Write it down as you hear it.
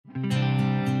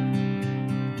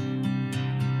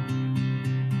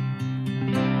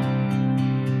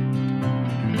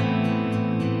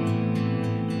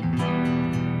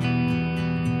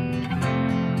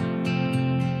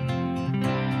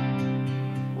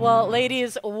Well,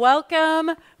 ladies,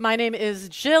 welcome. My name is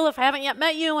Jill. If I haven't yet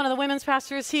met you, one of the women's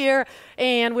pastors here.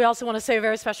 And we also want to say a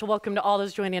very special welcome to all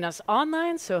those joining us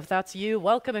online. So if that's you,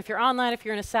 welcome. If you're online, if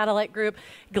you're in a satellite group,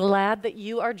 glad that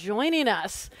you are joining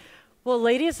us. Well,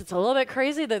 ladies, it's a little bit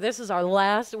crazy that this is our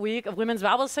last week of Women's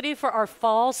Bible Study for our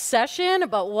fall session,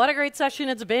 but what a great session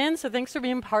it's been. So thanks for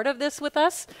being part of this with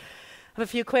us. I have a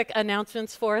few quick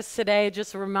announcements for us today.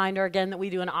 Just a reminder again that we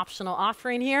do an optional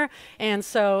offering here. And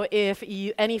so if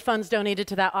any funds donated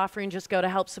to that offering just go to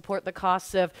help support the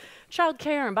costs of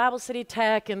childcare and Bible study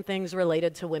tech and things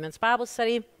related to women's Bible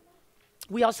study.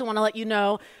 We also want to let you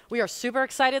know we are super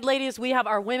excited, ladies. We have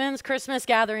our women's Christmas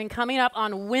gathering coming up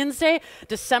on Wednesday,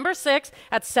 December 6th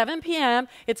at 7 p.m.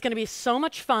 It's going to be so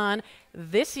much fun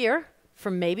this year. For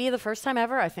maybe the first time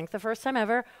ever, I think the first time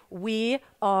ever, we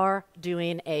are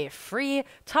doing a free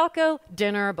taco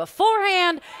dinner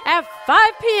beforehand at 5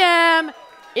 p.m.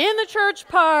 in the church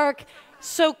park.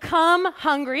 So come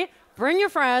hungry, bring your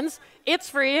friends, it's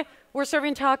free. We're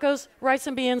serving tacos, rice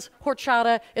and beans,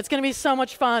 horchata. It's going to be so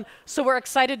much fun. So we're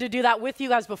excited to do that with you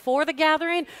guys before the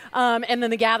gathering. And then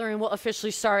the gathering will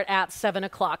officially start at 7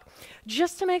 o'clock.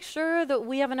 Just to make sure that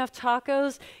we have enough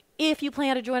tacos, if you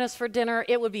plan to join us for dinner,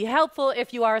 it would be helpful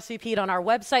if you RSVP'd on our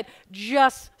website,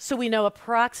 just so we know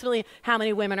approximately how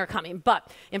many women are coming.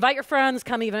 But invite your friends,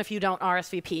 come even if you don't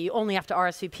RSVP. You only have to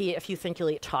RSVP if you think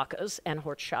you'll eat tacos and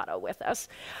horchata with us.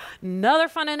 Another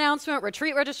fun announcement,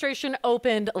 retreat registration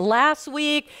opened last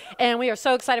week, and we are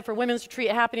so excited for Women's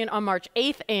Retreat happening on March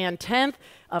 8th and 10th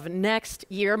of next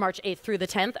year, March 8th through the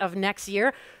 10th of next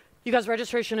year. You guys,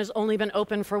 registration has only been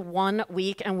open for 1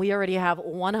 week, and we already have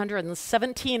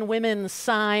 117 women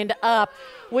signed up,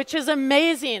 which is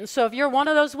amazing. So if you're one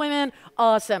of those women,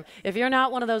 awesome. If you're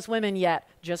not one of those women yet,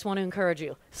 just want to encourage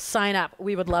you, sign up.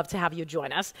 We would love to have you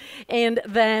join us. And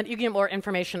then you can get more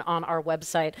information on our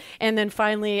website. And then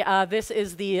finally, this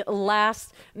is the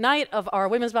last night of our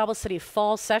Women's Bible Study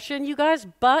fall session, you guys,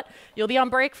 but you'll be on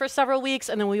break for several weeks,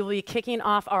 and then we will be kicking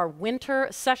off our winter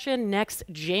session next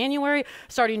January,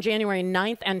 starting January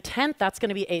 9th and 10th. That's going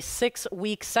to be a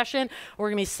 6-week session. We're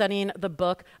going to be studying the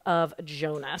book of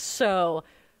Jonah. So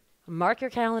mark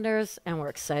your calendars, and we're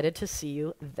excited to see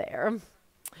you there.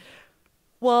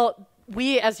 Well,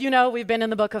 as you know, we've been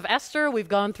in the book of Esther. We've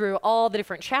gone through all the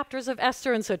different chapters of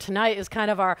Esther, and so tonight is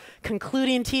kind of our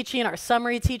concluding teaching, our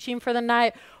summary teaching for the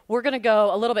night. We're going to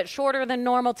go a little bit shorter than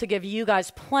normal to give you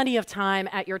guys plenty of time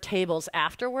at your tables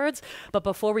afterwards. But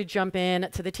before we jump in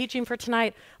to the teaching for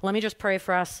tonight, let me just pray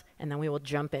for us, and then we will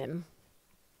jump in.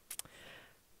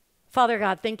 Father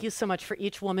God, thank you so much for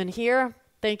each woman here.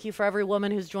 Thank you for every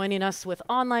woman who's joining us with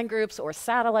online groups or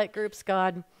satellite groups,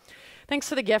 God. Thanks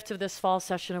for the gift of this fall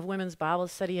session of Women's Bible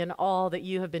Study and all that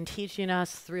you have been teaching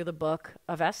us through the book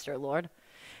of Esther, Lord.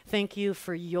 Thank you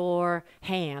for your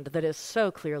hand that is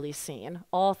so clearly seen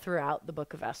all throughout the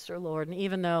book of Esther, Lord. And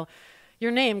even though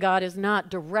your name, God, is not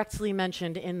directly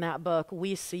mentioned in that book,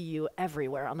 we see you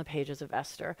everywhere on the pages of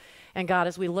Esther. And God,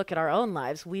 as we look at our own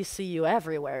lives, we see you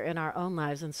everywhere in our own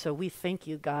lives. And so we thank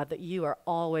you, God, that you are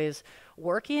always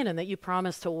working and that you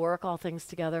promise to work all things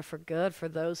together for good for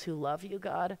those who love you,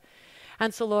 God.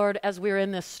 And so, Lord, as we're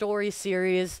in this story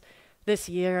series this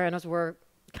year, and as we're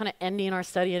kind of ending our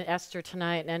study in Esther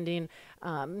tonight and ending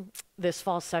this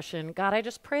fall session, God, I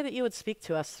just pray that you would speak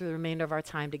to us through the remainder of our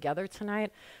time together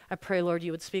tonight. I pray, Lord,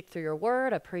 you would speak through your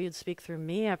word. I pray you'd speak through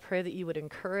me. I pray that you would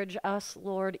encourage us,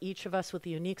 Lord, each of us with the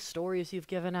unique stories you've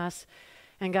given us.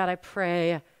 And God, I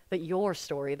pray that your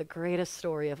story, the greatest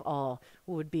story of all,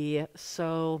 would be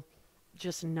so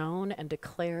just known and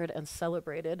declared and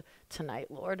celebrated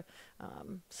tonight, Lord.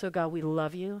 So God, we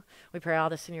love you. We pray all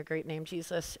this in your great name,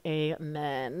 Jesus.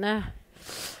 Amen.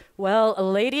 Well,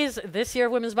 ladies, this year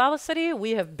of Women's Bible Study,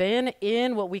 we have been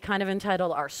in what we kind of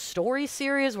entitled our story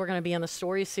series. We're going to be in the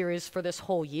story series for this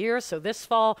whole year. So this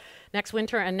fall, next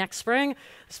winter, and next spring.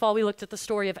 This fall, we looked at the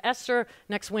story of Esther.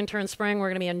 Next winter and spring, we're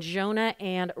going to be in Jonah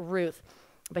and Ruth.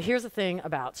 But here's the thing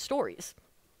about stories.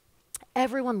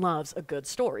 Everyone loves a good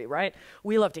story, right?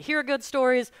 We love to hear good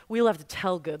stories. We love to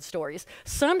tell good stories.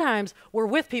 Sometimes we're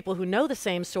with people who know the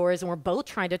same stories and we're both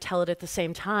trying to tell it at the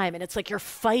same time. And it's like you're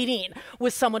fighting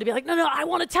with someone to be like, no, I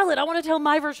want to tell it. I want to tell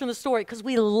my version of the story because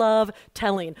we love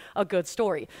telling a good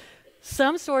story.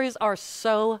 Some stories are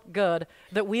so good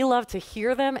that we love to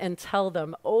hear them and tell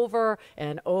them over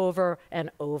and over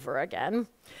and over again.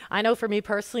 I know for me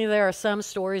personally, there are some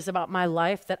stories about my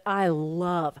life that I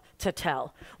love to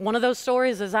tell. One of those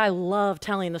stories is I love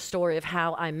telling the story of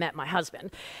how I met my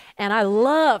husband. And I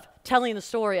love telling the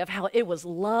story of how it was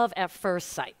love at first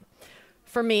sight.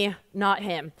 for me, not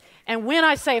him. And when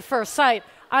I say first sight,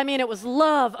 I mean it was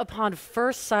love upon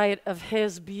first sight of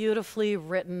his beautifully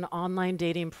written online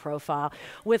dating profile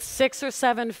with 6 or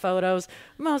 7 photos,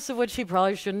 most of which he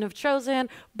probably shouldn't have chosen,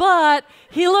 but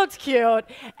he looked cute,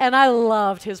 and I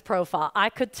loved his profile. I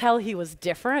could tell he was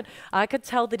different. I could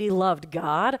tell that he loved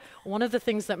God. One of the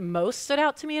things that most stood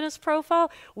out to me in his profile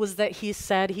was that he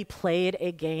said he played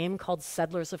a game called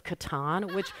Settlers of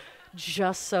Catan, which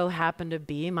just so happened to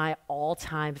be my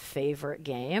all-time favorite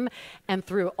game. And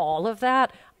through all of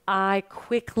that, I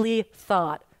quickly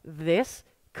thought, this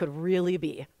could really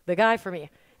be the guy for me.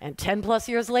 And 10 plus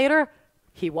years later,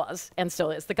 he was and still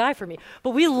is the guy for me. But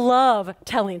we love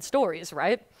telling stories,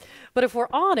 right? But if we're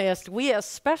honest, we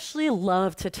especially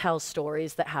love to tell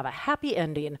stories that have a happy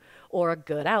ending or a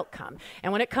good outcome.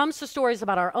 And when it comes to stories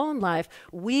about our own life,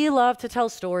 we love to tell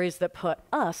stories that put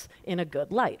us in a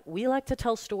good light. We like to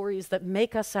tell stories that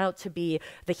make us out to be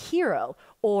the hero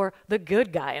or the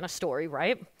good guy in a story,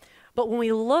 right? But when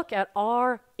we look at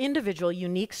our individual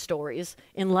unique stories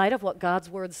in light of what God's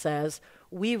word says,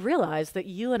 we realize that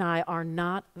you and I are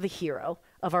not the hero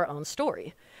of our own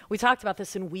story. We talked about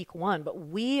this in week 1, but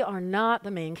we are not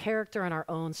the main character in our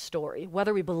own story.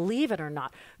 Whether we believe it or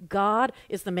not, God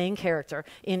is the main character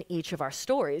in each of our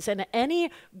stories. And any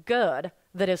good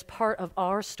that is part of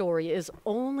our story is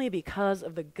only because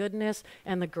of the goodness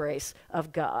and the grace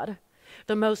of God.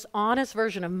 The most honest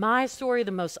version of my story,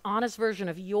 the most honest version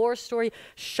of your story,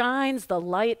 shines the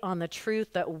light on the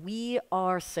truth that we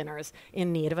are sinners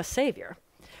in need of a Savior.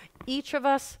 Each of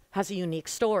us has a unique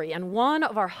story, and one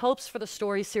of our hopes for the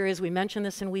story series, we mentioned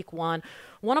this in week 1,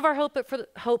 one of our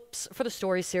hopes for the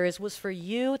story series was for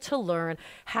you to learn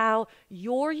how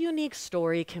your unique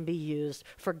story can be used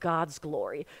for God's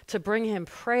glory, to bring him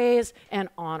praise and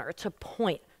honor, to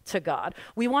point to God.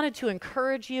 We wanted to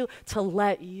encourage you to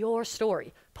let your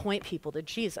story point people to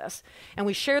Jesus. And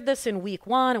we shared this in week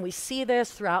 1, and we see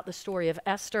this throughout the story of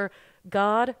Esther.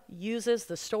 God uses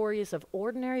the stories of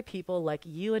ordinary people like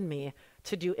you and me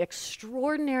to do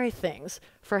extraordinary things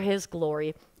for his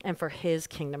glory and for his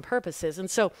kingdom purposes.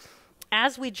 And so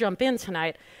as we jump in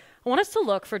tonight, I want us to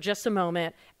look for just a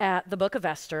moment at the book of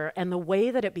Esther and the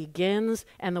way that it begins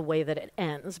and the way that it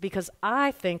ends, because I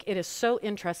think it is so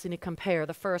interesting to compare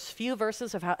the first few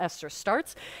verses of how Esther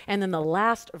starts and then the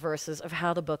last verses of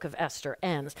how the book of Esther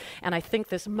ends. And I think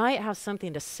this might have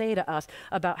something to say to us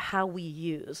about how we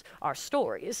use our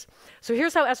stories. So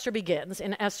here's how Esther begins.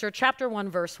 In Esther chapter 1,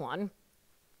 verse 1,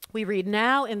 we read,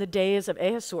 "Now in the days of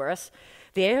Ahasuerus,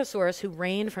 the Ahasuerus who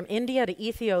reigned from India to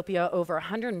Ethiopia over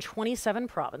 127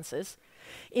 provinces.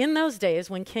 In those days,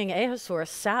 when King Ahasuerus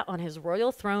sat on his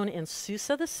royal throne in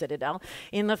Susa the citadel,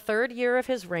 in the 3rd year of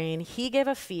his reign, he gave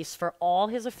a feast for all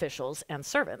his officials and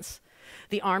servants.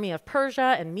 The army of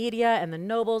Persia and Media and the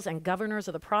nobles and governors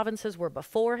of the provinces were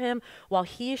before him, while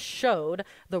he showed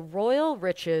the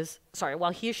riches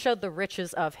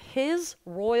of his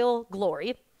royal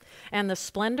glory and the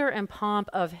splendor and pomp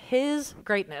of his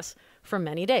greatness for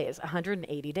many days,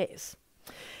 180 days.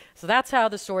 So that's how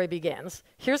the story begins.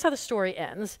 Here's how the story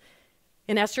ends.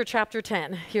 In Esther chapter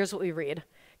 10, here's what we read.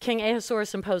 King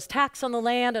Ahasuerus imposed tax on the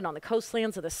land and on the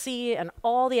coastlands of the sea, and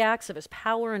all the acts of his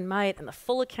power and might, and the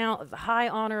full account of the high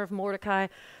honor of Mordecai,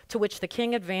 to which the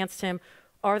king advanced him,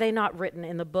 are they not written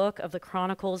in the book of the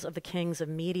Chronicles of the kings of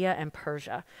Media and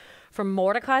Persia? For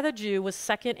Mordecai the Jew was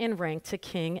second in rank to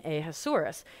King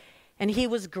Ahasuerus, and he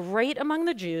was great among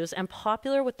the Jews and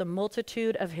popular with the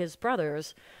multitude of his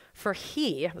brothers, for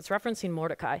he," that's referencing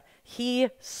Mordecai, "he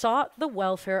sought the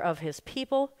welfare of his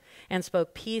people and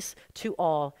spoke peace to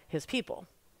all his people."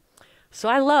 So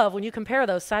I love when you compare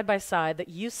those side by side that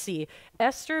you see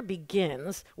Esther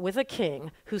begins with a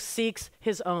king who seeks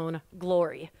his own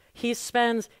glory. He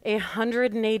spends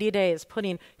 180 days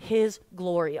putting his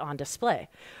glory on display.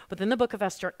 But then the book of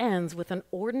Esther ends with an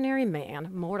ordinary man,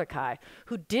 Mordecai,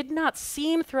 who did not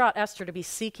seem throughout Esther to be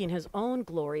seeking his own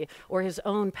glory or his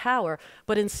own power,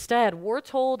 but instead we're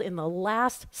told in the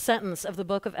last sentence of the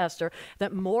book of Esther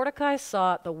that Mordecai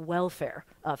sought the welfare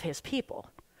of his people.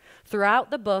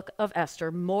 Throughout the book of Esther,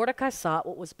 Mordecai sought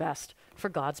what was best for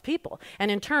God's people,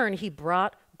 and in turn, he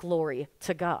brought glory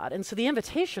to God. And so the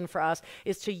invitation for us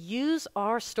is to use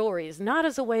our stories not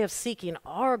as a way of seeking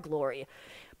our glory,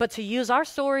 but to use our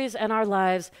stories and our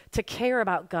lives to care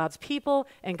about God's people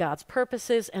and God's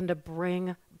purposes and to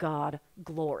bring God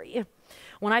glory.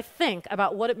 When I think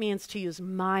about what it means to use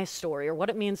my story or what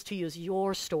it means to use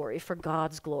your story for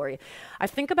God's glory, I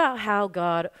think about how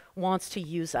God wants to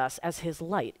use us as his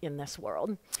light in this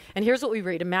world. And here's what we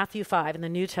read in Matthew 5 in the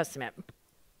New Testament.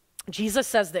 Jesus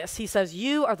says this. He says,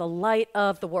 "You are the light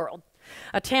of the world.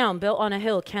 A town built on a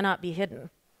hill cannot be hidden.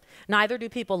 Neither do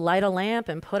people light a lamp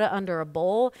and put it under a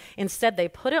bowl. Instead, they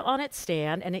put it on its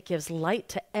stand, and it gives light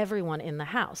to everyone in the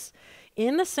house.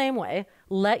 In the same way,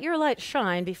 let your light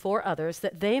shine before others,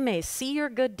 that they may see your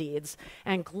good deeds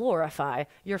and glorify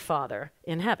your Father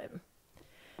in heaven.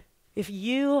 If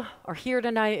you are here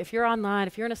tonight, if you're online,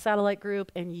 if you're in a satellite group,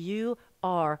 and you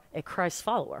are a Christ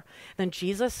follower, then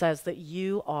Jesus says that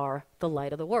you are the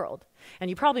light of the world. And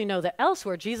you probably know that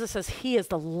elsewhere, Jesus says he is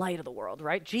the light of the world,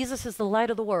 right? Jesus is the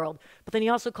light of the world, but then he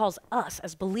also calls us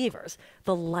as believers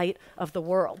the light of the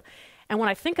world. And when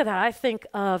I think of that, I think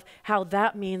of how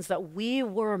that means that we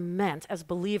were meant as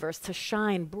believers to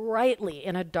shine brightly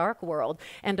in a dark world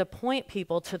and to point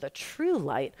people to the true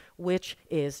light, which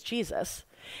is Jesus.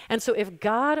 And so if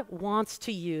God wants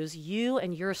to use you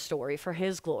and your story for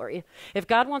his glory, if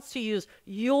God wants to use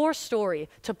your story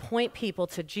to point people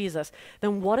to Jesus,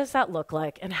 then what does that look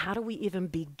like, and how do we even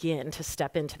begin to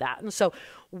step into that? And so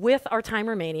with our time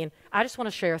remaining, I just want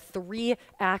to share 3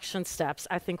 action steps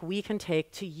I think we can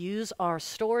take to use our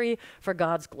story for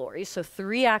God's glory. So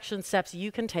 3 action steps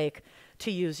you can take to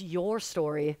use your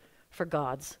story for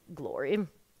God's glory.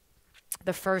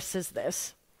 The first is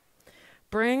this: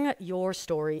 bring your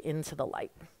story into the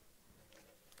light.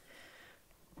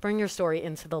 Bring your story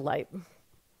into the light.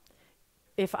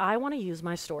 If I want to use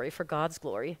my story for God's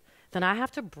glory, then I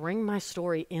have to bring my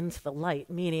story into the light,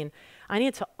 meaning I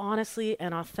need to honestly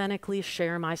and authentically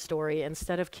share my story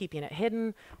instead of keeping it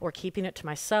hidden or keeping it to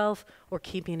myself or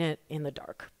keeping it in the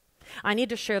dark. I need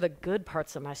to share the good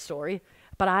parts of my story,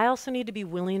 but I also need to be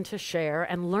willing to share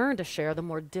and learn to share the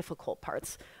more difficult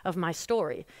parts of my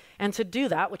story. And to do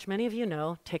that, which many of you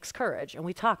know, takes courage. And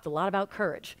we talked a lot about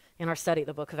courage in our study,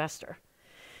 the book of Esther.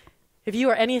 If you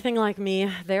are anything like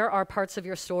me, there are parts of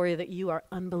your story that you are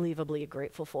unbelievably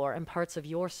grateful for and parts of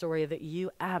your story that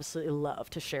you absolutely love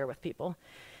to share with people.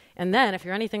 And then, if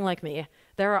you're anything like me,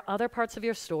 there are other parts of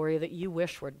your story that you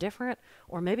wish were different,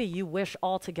 or maybe you wish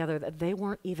altogether that they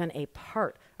weren't even a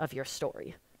part of your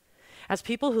story. As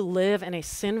people who live in a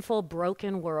sinful,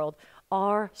 broken world,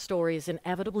 our stories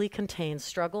inevitably contain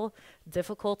struggle,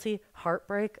 difficulty,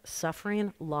 heartbreak,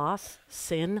 suffering, loss,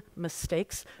 sin,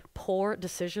 mistakes, poor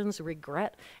decisions,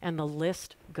 regret, and the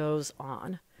list goes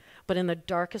on. But in the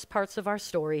darkest parts of our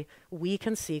story, we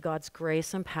can see God's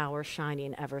grace and power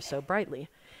shining ever so brightly.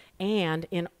 And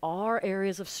in our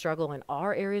areas of struggle, in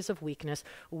our areas of weakness,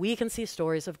 we can see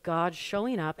stories of God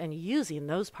showing up and using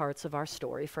those parts of our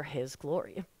story for his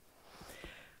glory.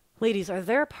 Ladies, are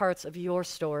there parts of your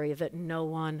story that no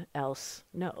one else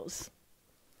knows?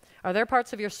 Are there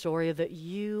parts of your story that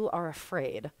you are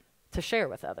afraid to share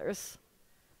with others?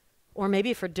 Or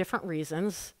maybe for different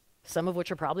reasons, some of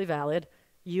which are probably valid,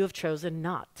 you have chosen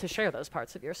not to share those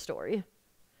parts of your story.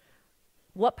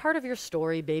 What part of your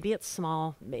story, maybe it's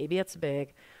small, maybe it's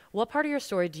big, what part of your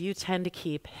story do you tend to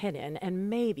keep hidden? And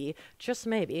maybe, just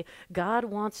maybe, God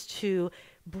wants to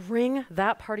bring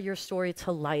that part of your story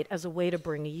to light as a way to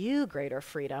bring you greater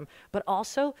freedom, but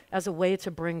also as a way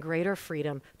to bring greater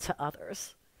freedom to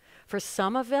others. For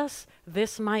some of us,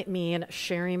 this might mean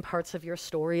sharing parts of your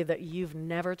story that you've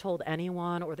never told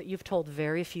anyone or that you've told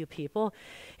very few people.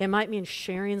 It might mean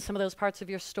sharing some of those parts of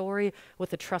your story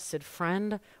with a trusted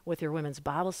friend, with your women's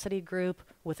Bible study group,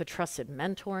 with a trusted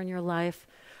mentor in your life.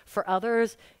 For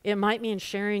others, it might mean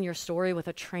sharing your story with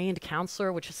a trained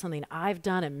counselor, which is something I've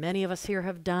done and many of us here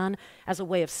have done, as a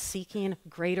way of seeking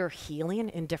greater healing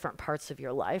in different parts of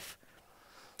your life.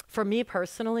 For me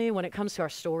personally, when it comes to our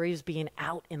stories being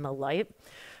out in the light,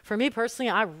 for me personally,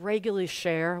 I regularly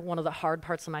share one of the hard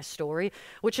parts of my story,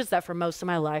 which is that for most of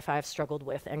my life, I've struggled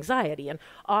with anxiety. And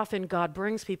often God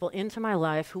brings people into my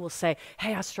life who will say,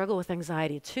 hey, I struggle with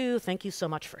anxiety too. Thank you so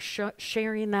much for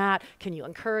sharing that. Can you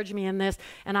encourage me in this?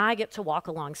 And I get to walk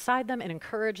alongside them and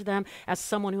encourage them as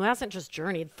someone who hasn't just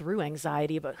journeyed through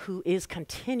anxiety, but who is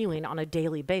continuing on a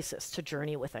daily basis to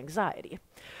journey with anxiety.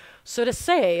 So to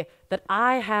say that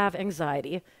I have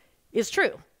anxiety is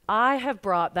true. I have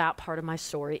brought that part of my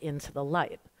story into the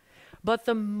light. But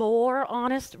the more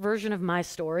honest version of my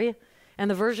story, and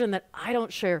the version that I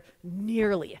don't share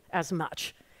nearly as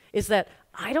much, is that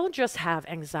I don't just have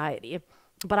anxiety,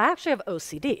 but I actually have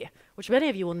OCD, which many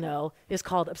of you will know is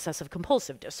called obsessive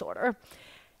compulsive disorder.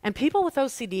 And people with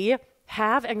OCD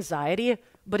have anxiety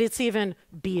but it's even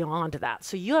beyond that.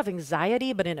 So you have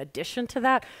anxiety, but in addition to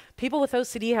that, people with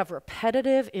OCD have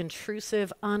repetitive,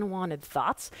 intrusive, unwanted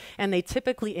thoughts, and they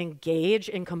typically engage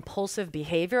in compulsive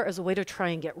behavior as a way to try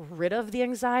and get rid of the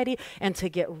anxiety and to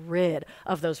get rid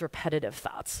of those repetitive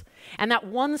thoughts. And that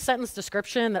one sentence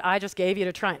description that I just gave you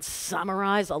to try and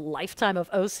summarize a lifetime of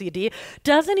OCD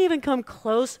doesn't even come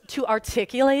close to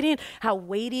articulating how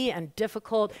weighty and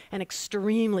difficult and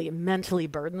extremely mentally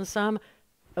burdensome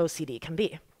OCD can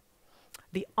be.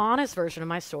 The honest version of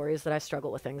my story is that I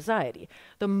struggle with anxiety.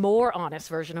 The more honest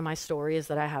version of my story is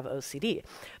that I have OCD.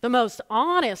 The most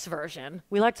honest version,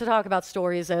 we like to talk about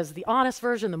stories as the honest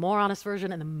version, the more honest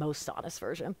version, and the most honest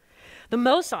version. The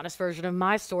most honest version of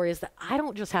my story is that I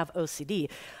don't just have OCD.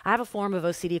 I have a form of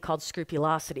OCD called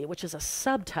scrupulosity, which is a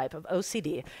subtype of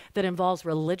OCD that involves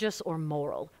religious or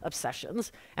moral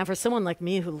obsessions. And for someone like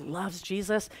me who loves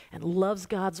Jesus and loves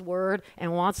God's word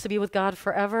and wants to be with God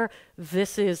forever,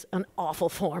 this is an awful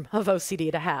form of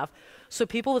OCD to have. So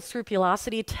people with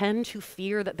scrupulosity tend to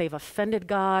fear that they've offended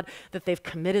God, that they've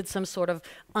committed some sort of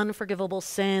unforgivable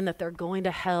sin, that they're going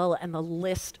to hell, and the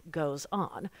list goes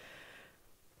on.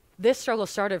 This struggle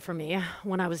started for me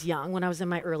when I was young, when I was in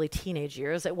my early teenage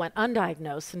years. It went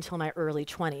undiagnosed until my early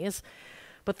 20s.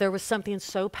 But there was something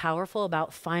so powerful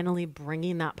about finally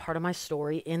bringing that part of my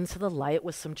story into the light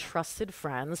with some trusted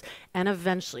friends and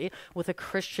eventually with a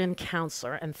Christian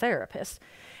counselor and therapist.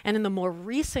 And in the more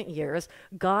recent years,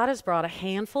 God has brought a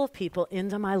handful of people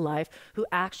into my life who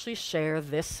actually share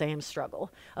this same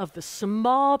struggle. Of the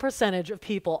small percentage of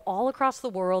people all across the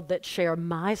world that share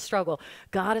my struggle,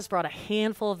 God has brought a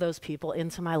handful of those people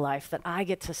into my life that I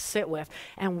get to sit with,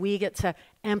 and we get to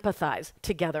empathize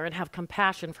together and have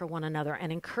compassion for one another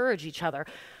and encourage each other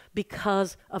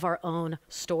because of our own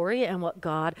story and what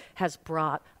God has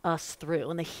brought us through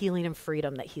and the healing and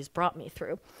freedom that he's brought me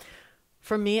through.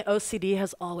 For me, OCD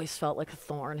has always felt like a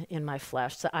thorn in my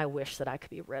flesh that I wish that I could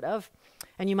be rid of.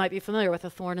 And you might be familiar with a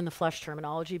thorn in the flesh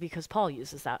terminology because Paul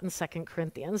uses that in 2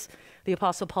 Corinthians. The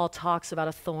Apostle Paul talks about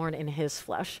a thorn in his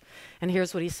flesh. And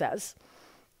here's what he says.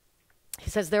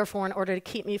 He says, "Therefore, in order to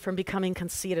keep me from becoming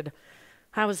conceited,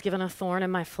 I was given a thorn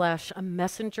in my flesh, a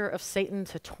messenger of Satan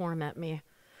to torment me.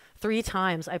 3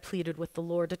 times I pleaded with the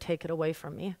Lord to take it away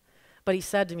from me. But he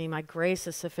said to me, 'My grace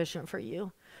is sufficient for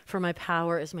you, for my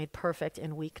power is made perfect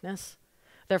in weakness.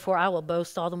 Therefore I will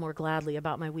boast all the more gladly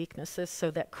about my weaknesses,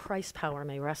 so that Christ's power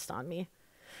may rest on me.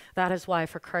 That is why,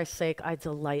 for Christ's sake, I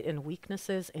delight in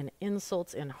weaknesses, in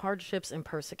insults, in hardships, in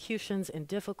persecutions, in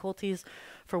difficulties.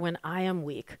 For when I am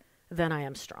weak, then I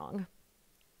am strong.'"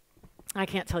 I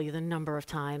can't tell you the number of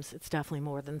times, it's definitely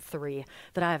more than 3,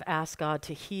 that I have asked God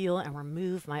to heal and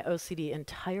remove my OCD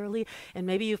entirely. And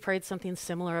maybe you've prayed something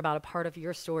similar about a part of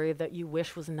your story that you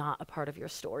wish was not a part of your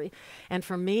story. And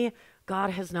for me, God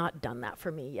has not done that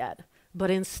for me yet.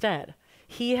 But instead,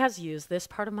 he has used this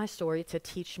part of my story to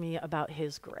teach me about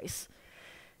his grace.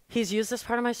 He's used this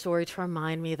part of my story to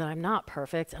remind me that I'm not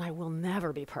perfect and I will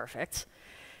never be perfect.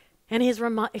 And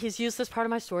he's used this part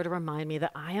of my story to remind me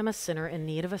that I am a sinner in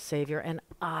need of a Savior, and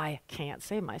I can't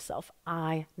save myself.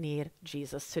 I need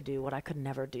Jesus to do what I could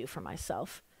never do for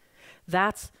myself.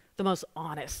 That's the most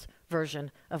honest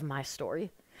version of my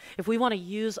story. If we want to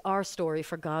use our story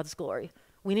for God's glory,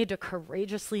 we need to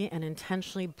courageously and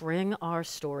intentionally bring our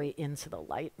story into the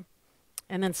light.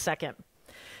 And then second,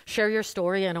 share your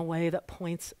story in a way that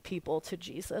points people to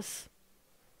Jesus.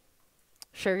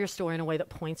 Share your story in a way that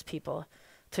points people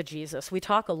to Jesus. We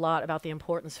talk a lot about the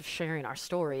importance of sharing our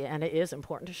story, and it is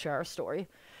important to share our story.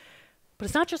 But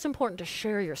it's not just important to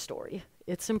share your story.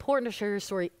 It's important to share your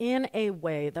story in a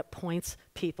way that points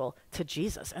people to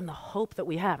Jesus and the hope that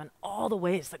we have and all the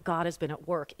ways that God has been at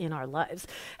work in our lives.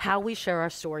 How we share our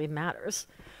story matters.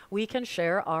 We can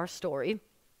share our story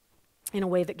in a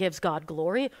way that gives God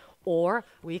glory, or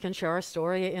we can share our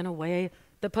story in a way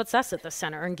that puts us at the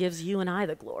center and gives you and I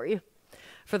the glory.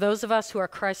 For those of us who are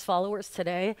Christ followers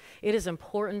today, it is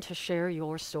important to share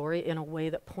your story in a way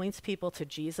that points people to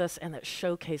Jesus and that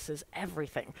showcases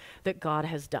everything that God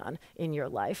has done in your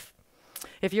life.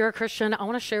 If you're a Christian, I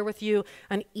want to share with you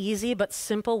an easy but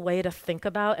simple way to think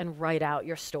about and write out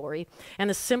your story. And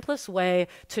the simplest way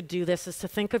to do this is to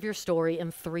think of your story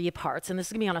in 3 parts. And this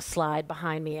is going to be on a slide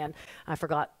behind me, and I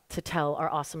forgot to tell our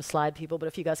awesome slide people, but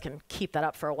if you guys can keep that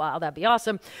up for a while, that'd be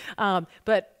awesome.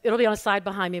 But it'll be on a slide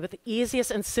behind me. But the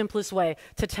easiest and simplest way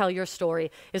to tell your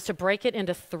story is to break it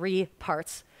into 3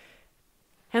 parts.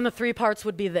 And the 3 parts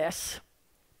would be this: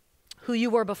 who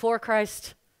you were before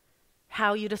Christ,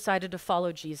 how you decided to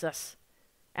follow Jesus,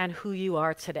 and who you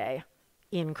are today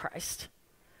in Christ.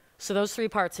 So those 3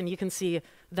 parts, and you can see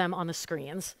them on the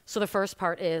screens. So the first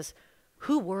part is,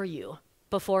 who were you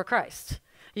before Christ.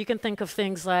 You can think of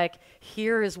things like,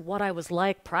 here is what I was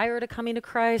like prior to coming to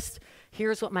Christ.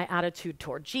 Here's what my attitude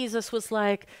toward Jesus was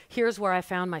like. Here's where I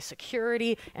found my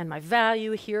security and my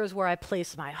value. Here's where I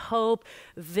placed my hope.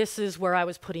 This is where I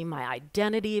was putting my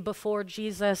identity before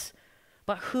Jesus.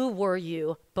 But who were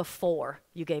you before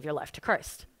you gave your life to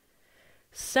Christ?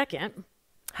 Second,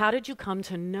 how did you come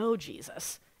to know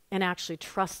Jesus and actually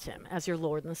trust him as your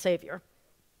Lord and Savior?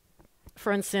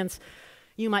 For instance,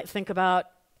 you might think about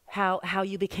how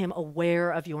you became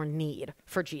aware of your need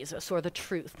for Jesus or the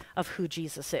truth of who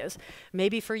Jesus is.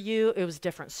 Maybe for you, it was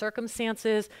different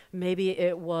circumstances. Maybe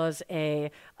it was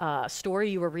a story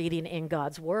you were reading in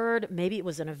God's Word. Maybe it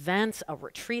was an event, a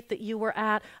retreat that you were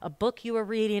at, a book you were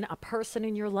reading, a person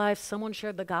in your life, someone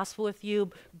shared the gospel with you,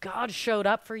 God showed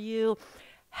up for you.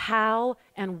 How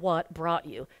and what brought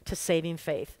you to saving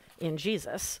faith in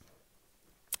Jesus?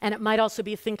 And it might also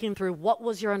be thinking through, what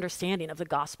was your understanding of the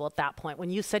gospel at that point? When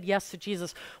you said yes to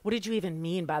Jesus, what did you even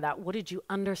mean by that? What did you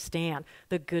understand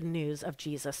the good news of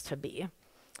Jesus to be?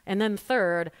 And then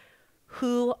third,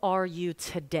 who are you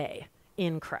today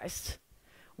in Christ?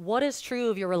 What is true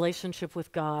of your relationship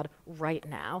with God right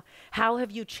now? How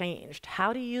have you changed?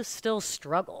 How do you still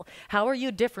struggle? How are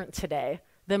you different today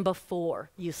than before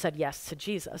you said yes to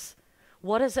Jesus?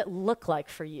 What does it look like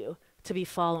for you to be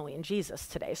following Jesus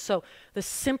today? So the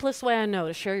simplest way I know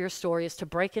to share your story is to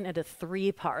break it into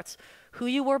 3 parts: who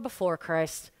you were before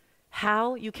Christ,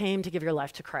 how you came to give your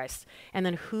life to Christ, and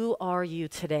then who are you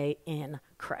today in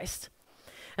Christ.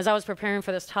 As I was preparing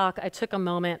for this talk, I took a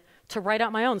moment to write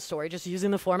out my own story, just using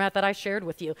the format that I shared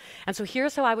with you. And so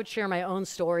here's how I would share my own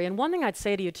story. And one thing I'd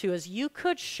say to you too is you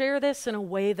could share this in a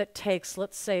way that takes,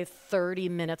 let's say, 30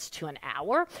 minutes to an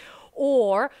hour,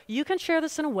 or you can share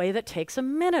this in a way that takes a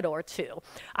minute or 2.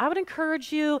 I would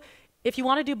encourage you, if you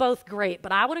want to do both, great,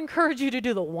 but I would encourage you to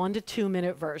do the 1 to 2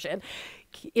 minute version.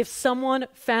 If someone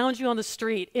found you on the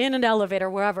street, in an elevator,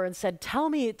 wherever, and said, tell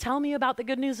me about the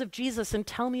good news of Jesus and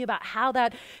tell me about how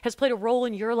that has played a role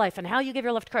in your life and how you gave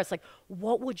your life to Christ, like,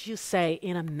 what would you say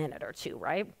in a minute or 2,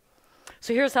 right?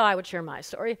 So here's how I would share my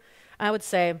story. I would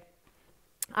say,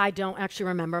 I don't actually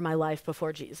remember my life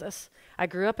before Jesus. I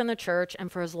grew up in the church, and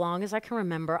for as long as I can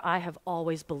remember, I have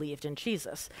always believed in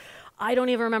Jesus. I don't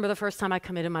even remember the first time I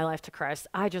committed my life to Christ.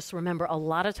 I just remember a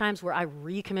lot of times where I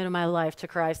recommitted my life to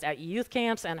Christ at youth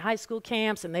camps and high school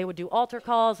camps, and they would do altar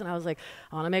calls, and I was like,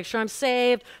 I want to make sure I'm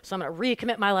saved, so I'm going to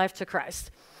recommit my life to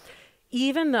Christ.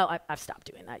 Even though, I've stopped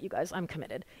doing that, you guys, I'm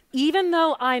committed. Even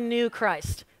though I knew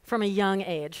Christ from a young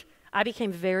age, I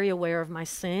became very aware of my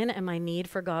sin and my need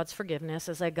for God's forgiveness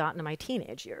as I got into my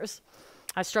teenage years.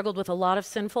 I struggled with a lot of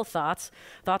sinful thoughts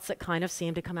that kind of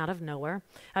seemed to come out of nowhere.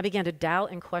 I began to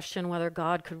doubt and question whether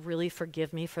God could really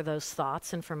forgive me for those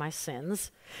thoughts and for my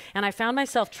sins. And I found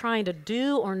myself trying to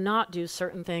do or not do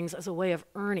certain things as a way of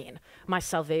earning my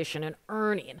salvation and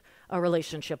earning a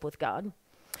relationship with God.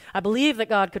 I believed that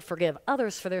God could forgive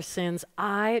others for their sins.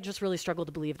 I just really struggled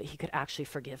to believe that he could actually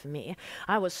forgive me.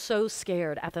 I was so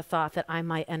scared at the thought that I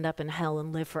might end up in hell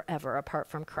and live forever apart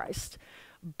from Christ.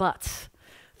 But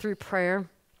through prayer,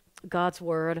 God's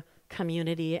word,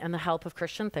 community, and the help of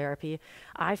Christian therapy,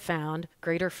 I found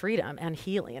greater freedom and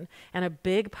healing. And a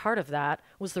big part of that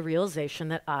was the realization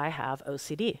that I have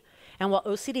OCD. And while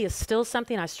OCD is still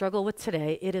something I struggle with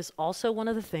today, it is also one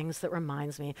of the things that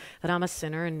reminds me that I'm a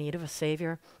sinner in need of a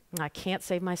Savior. I can't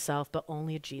save myself, but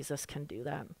only Jesus can do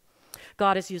that.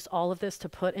 God has used all of this to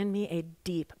put in me a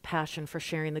deep passion for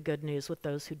sharing the good news with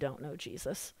those who don't know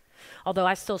Jesus. Although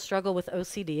I still struggle with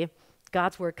OCD,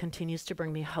 God's word continues to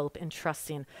bring me hope in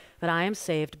trusting that I am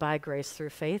saved by grace through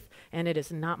faith, and it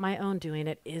is not my own doing.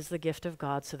 It is the gift of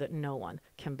God so that no one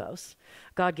can boast.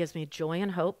 God gives me joy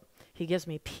and hope. He gives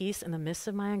me peace in the midst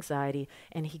of my anxiety,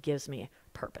 and he gives me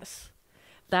purpose.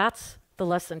 That's the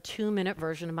less than 2 minute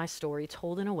version of my story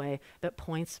told in a way that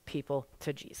points people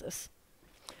to Jesus.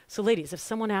 So ladies, if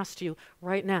someone asked you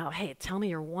right now, hey, tell me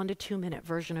your 1 to 2 minute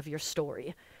version of your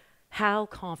story, how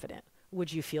confident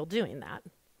would you feel doing that?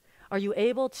 Are you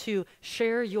able to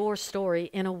share your story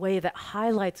in a way that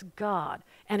highlights God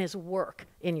and his work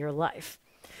in your life?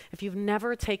 If you've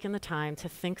never taken the time to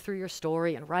think through your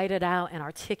story and write it out and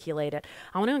articulate it,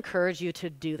 I want to encourage you to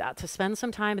do that, to spend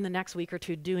some time in the next week or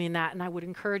 2 doing that, and I would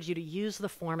encourage you to use the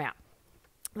format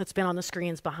that's been on the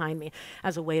screens behind me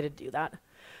as a way to do that.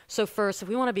 So first, if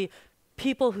we want to be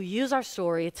people who use our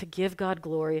story to give God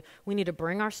glory, we need to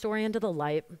bring our story into the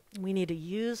light. We need to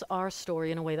use our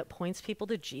story in a way that points people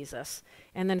to Jesus.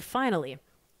 And then finally,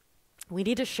 we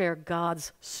need to share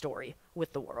God's story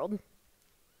with the world.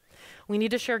 We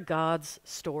need to share God's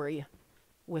story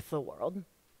with the world.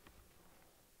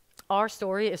 our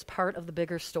story is part of the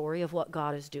bigger story of what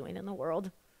God is doing in the world.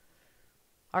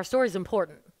 Our story is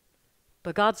important,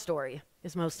 but God's story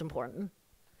is most important.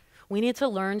 We need to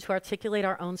learn to articulate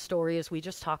our own story, as we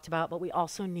just talked about, but we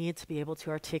also need to be able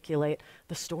to articulate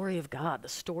the story of God, the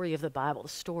story of the Bible, the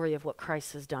story of what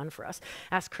Christ has done for us.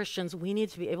 As Christians, we need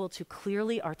to be able to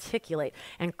clearly articulate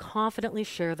and confidently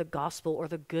share the gospel or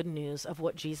the good news of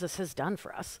what Jesus has done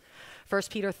for us. 1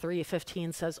 Peter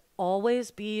 3:15 says,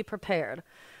 "Always be prepared."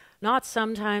 Not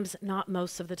sometimes, not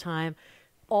most of the time.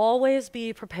 Always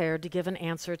be prepared to give an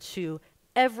answer to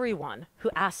everyone who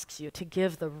asks you to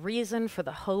give the reason for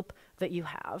the hope that you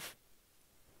have.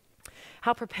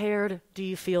 How prepared do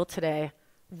you feel today,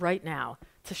 right now,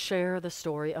 to share the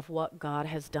story of what God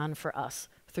has done for us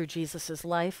through Jesus'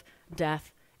 life,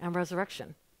 death, and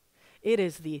resurrection? It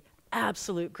is the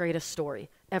absolute greatest story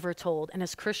ever told. And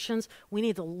as Christians, we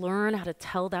need to learn how to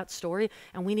tell that story,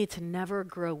 and we need to never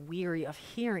grow weary of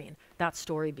hearing that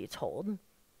story be told.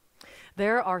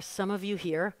 There are some of you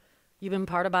here. You've been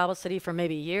part of Bible study for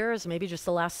maybe years, maybe just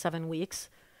the last 7 weeks.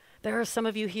 There are some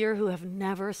of you here who have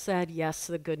never said yes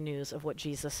to the good news of what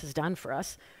Jesus has done for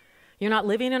us. You're not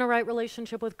living in a right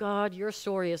relationship with God. Your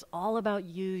story is all about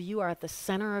you. You are at the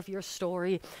center of your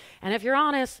story. And if you're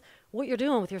honest, what you're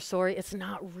doing with your story, it's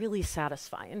not really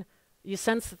satisfying. You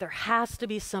sense that there has to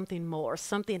be something more.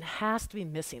 Something has to be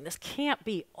missing. This can't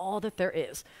be all that there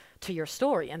is to your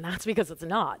story, and that's because it's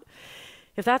not.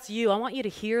 If that's you, I want you to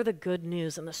hear the good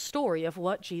news and the story of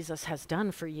what Jesus has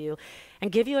done for you and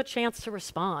give you a chance to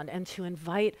respond and to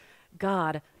invite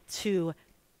God to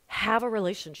have a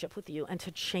relationship with you and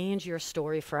to change your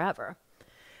story forever.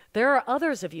 There are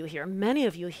others of you here, many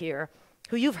of you here,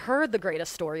 who you've heard the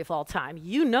greatest story of all time.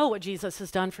 You know what Jesus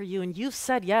has done for you, and you've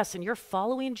said yes, and you're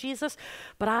following Jesus.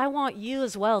 But I want you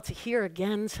as well to hear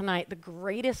again tonight the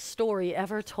greatest story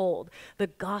ever told, the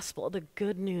gospel, the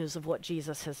good news of what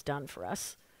Jesus has done for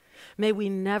us. May we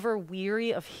never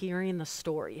weary of hearing the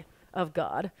story of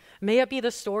God. May it be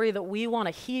the story that we want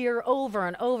to hear over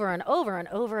and over and over and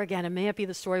over again, and may it be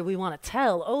the story we want to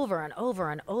tell over and over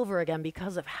and over again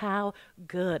because of how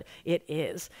good it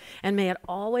is. And may it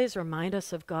always remind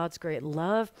us of God's great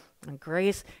love and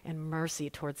grace and mercy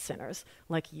towards sinners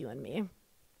like you and me.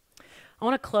 I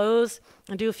want to close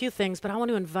and do a few things, but I want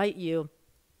to invite you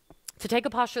to take a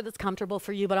posture that's comfortable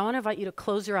for you, but I want to invite you to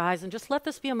close your eyes and just let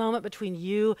this be a moment between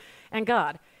you and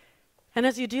God. And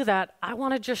as you do that, I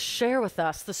want to just share with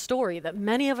us the story that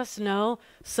many of us know,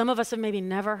 some of us have maybe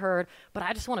never heard, but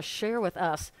I just want to share with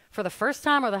us for the first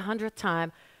time or the 100th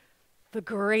time, the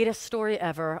greatest story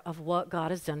ever of what God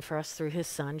has done for us through his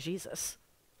son, Jesus.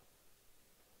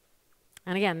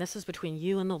 And again, this is between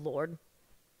you and the Lord.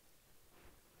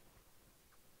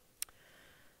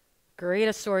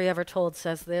 Greatest story ever told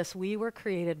says this: we were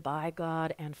created by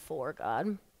God and for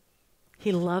God.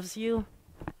 He loves you.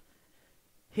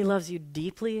 He loves you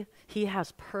deeply. He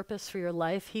has purpose for your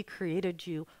life. He created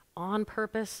you on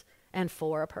purpose and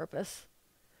for a purpose.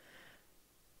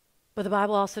 But the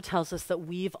Bible also tells us that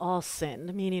we've all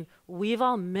sinned, meaning we've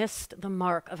all missed the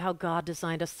mark of how God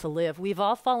designed us to live. We've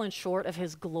all fallen short of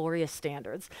his glorious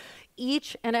standards.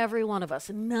 Each and every one of us,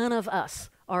 none of us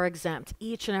are exempt.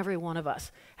 Each and every one of us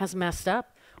has messed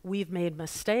up. We've made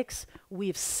mistakes.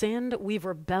 We've sinned. We've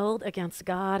rebelled against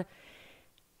God.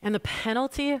 And the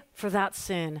penalty for that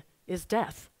sin is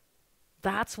death.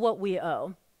 That's what we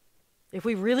owe. If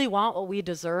we really want what we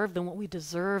deserve, then what we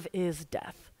deserve is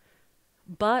death.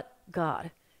 But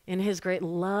God, in his great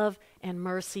love and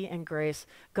mercy and grace,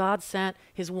 God sent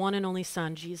his one and only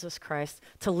son, Jesus Christ,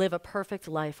 to live a perfect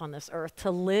life on this earth,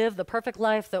 to live the perfect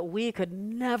life that we could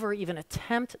never even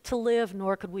attempt to live,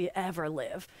 nor could we ever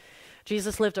live.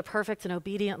 Jesus lived a perfect and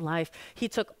obedient life. He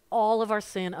took all of our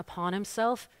sin upon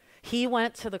himself. He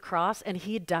went to the cross and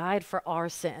he died for our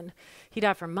sin. He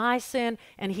died for my sin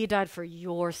and he died for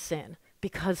your sin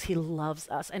because he loves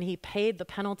us, and he paid the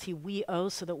penalty we owe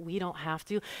so that we don't have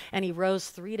to, and he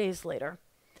rose 3 days later.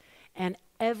 And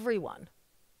everyone,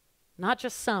 not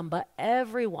just some, but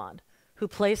everyone who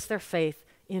placed their faith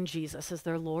in Jesus as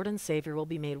their Lord and Savior will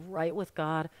be made right with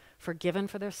God, forgiven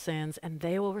for their sins, and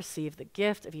they will receive the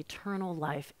gift of eternal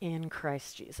life in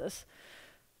Christ Jesus.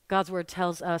 God's word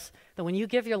tells us that when you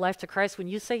give your life to Christ, when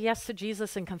you say yes to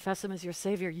Jesus and confess him as your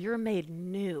Savior, you're made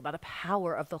new by the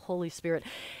power of the Holy Spirit.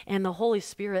 And the Holy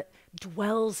Spirit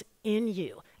dwells in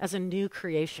you as a new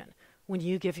creation when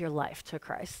you give your life to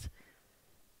Christ.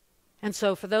 And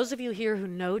so for those of you here who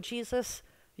know Jesus,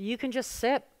 you can just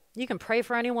sit. You can pray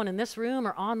for anyone in this room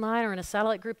or online or in a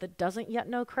satellite group that doesn't yet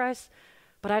know Christ.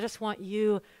 But I just want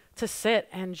you to sit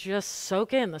and just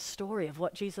soak in the story of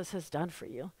what Jesus has done for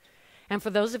you. And for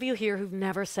those of you here who've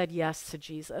never said yes to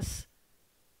Jesus,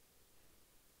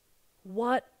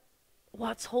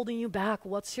 what's holding you back?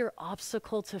 What's your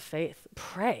obstacle to faith?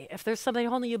 Pray. If there's something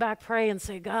holding you back, pray and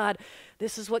say, God,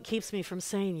 this is what keeps me from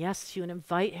saying yes to you, and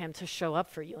invite him to show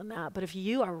up for you in that. But if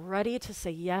you are ready to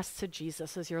say yes to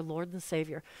Jesus as your Lord and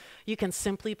Savior, you can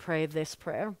simply pray this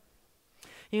prayer.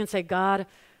 You can say, God,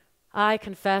 I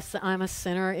confess that I'm a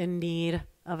sinner in need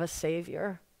of a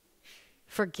Savior.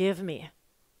 Forgive me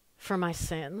for my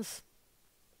sins.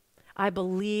 I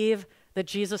believe that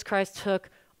Jesus Christ took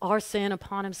our sin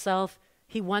upon himself.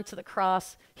 He went to the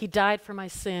cross. He died for my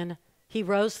sin. He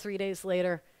rose 3 days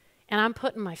later. And I'm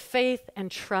putting my faith and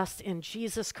trust in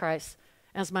Jesus Christ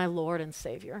as my Lord and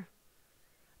Savior.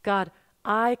 God,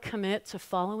 I commit to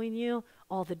following you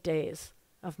all the days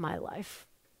of my life.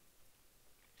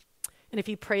 And if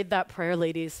you prayed that prayer,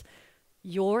 ladies,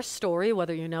 your story,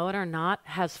 whether you know it or not,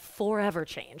 has forever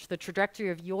changed. The trajectory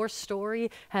of your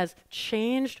story has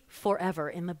changed forever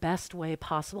in the best way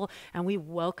possible, and we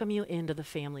welcome you into the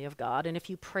family of God. And if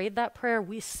you prayed that prayer,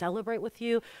 we celebrate with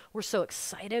you. We're so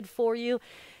excited for you.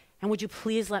 And would you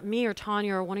please let me or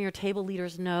Tanya or one of your table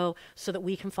leaders know so that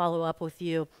we can follow up with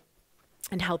you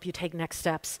and help you take next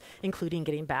steps, including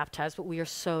getting baptized. But we are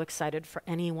so excited for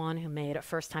anyone who made a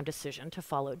first-time decision to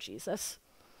follow Jesus.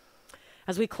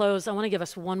 As we close, I want to give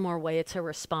us one more way to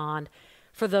respond.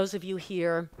 For those of you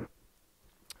here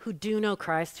who do know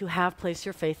Christ, who have placed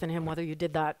your faith in him, whether you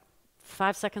did that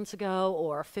 5 seconds ago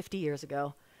or 50 years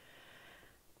ago,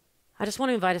 I just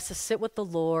want to invite us to sit with the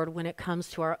Lord when it comes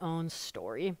to our own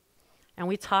story. And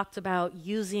we talked about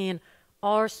using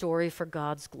our story for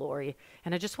God's glory.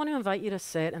 And I just want to invite you to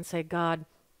sit and say, God,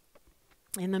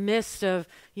 in the midst of,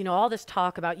 all this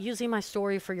talk about using my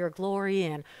story for your glory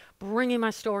and bringing my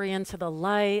story into the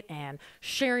light and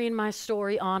sharing my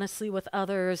story honestly with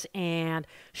others and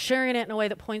sharing it in a way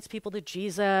that points people to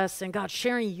Jesus, and God,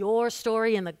 sharing your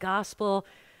story in the gospel,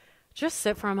 just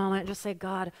sit for a moment and just say,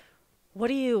 God,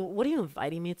 what are you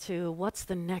inviting me to? What's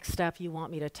the next step you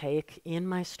want me to take in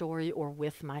my story or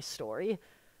with my story?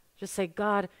 Just say,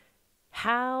 God,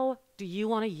 how do you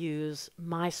want to use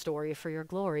my story for your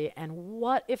glory? And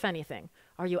what, if anything,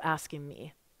 are you asking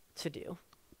me to do?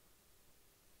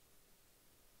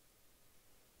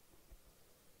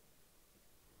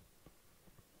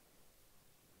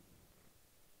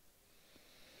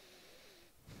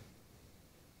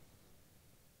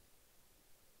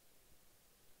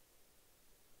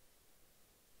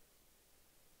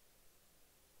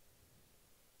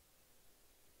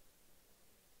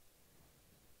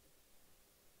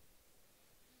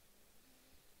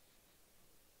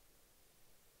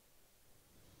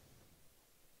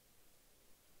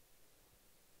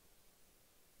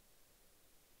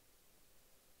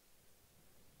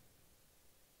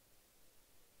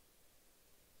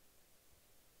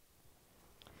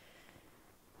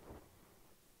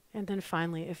 And then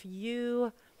finally, if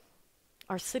you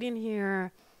are sitting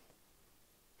here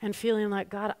and feeling like,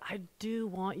 God, I do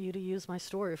want you to use my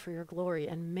story for your glory,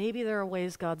 and maybe there are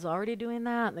ways God's already doing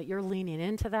that, and that you're leaning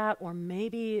into that, or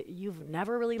maybe you've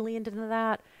never really leaned into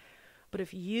that, but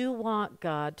if you want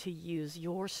God to use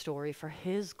your story for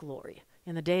his glory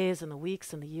in the days and the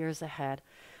weeks and the years ahead,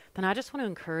 then I just want to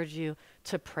encourage you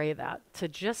to pray that, to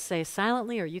just say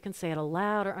silently, or you can say it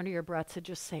aloud or under your breath, to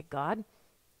just say, God,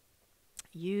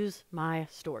 use my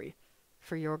story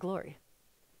for your glory.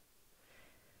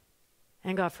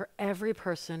 And God, for every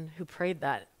person who prayed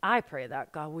that, I pray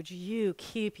that, God, would you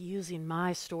keep using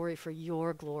my story for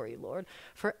your glory, Lord?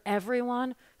 For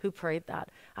everyone who prayed that,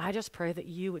 I just pray that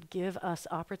you would give us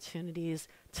opportunities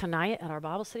tonight at our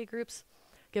Bible study groups.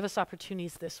 Give us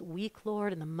opportunities this week,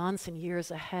 Lord, in the months and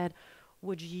years ahead.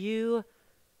 Would you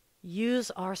use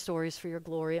our stories for your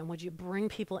glory, and would you bring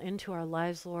people into our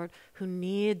lives, Lord, who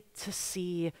need to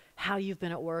see how you've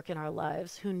been at work in our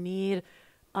lives, who need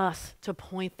us to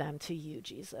point them to you,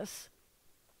 Jesus.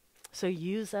 So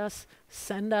use us,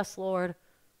 send us, Lord.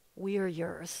 We are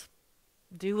yours.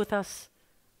 Do with us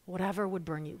whatever would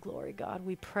bring you glory, God.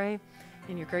 We pray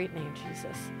in your great name,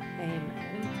 Jesus.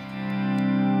 Amen.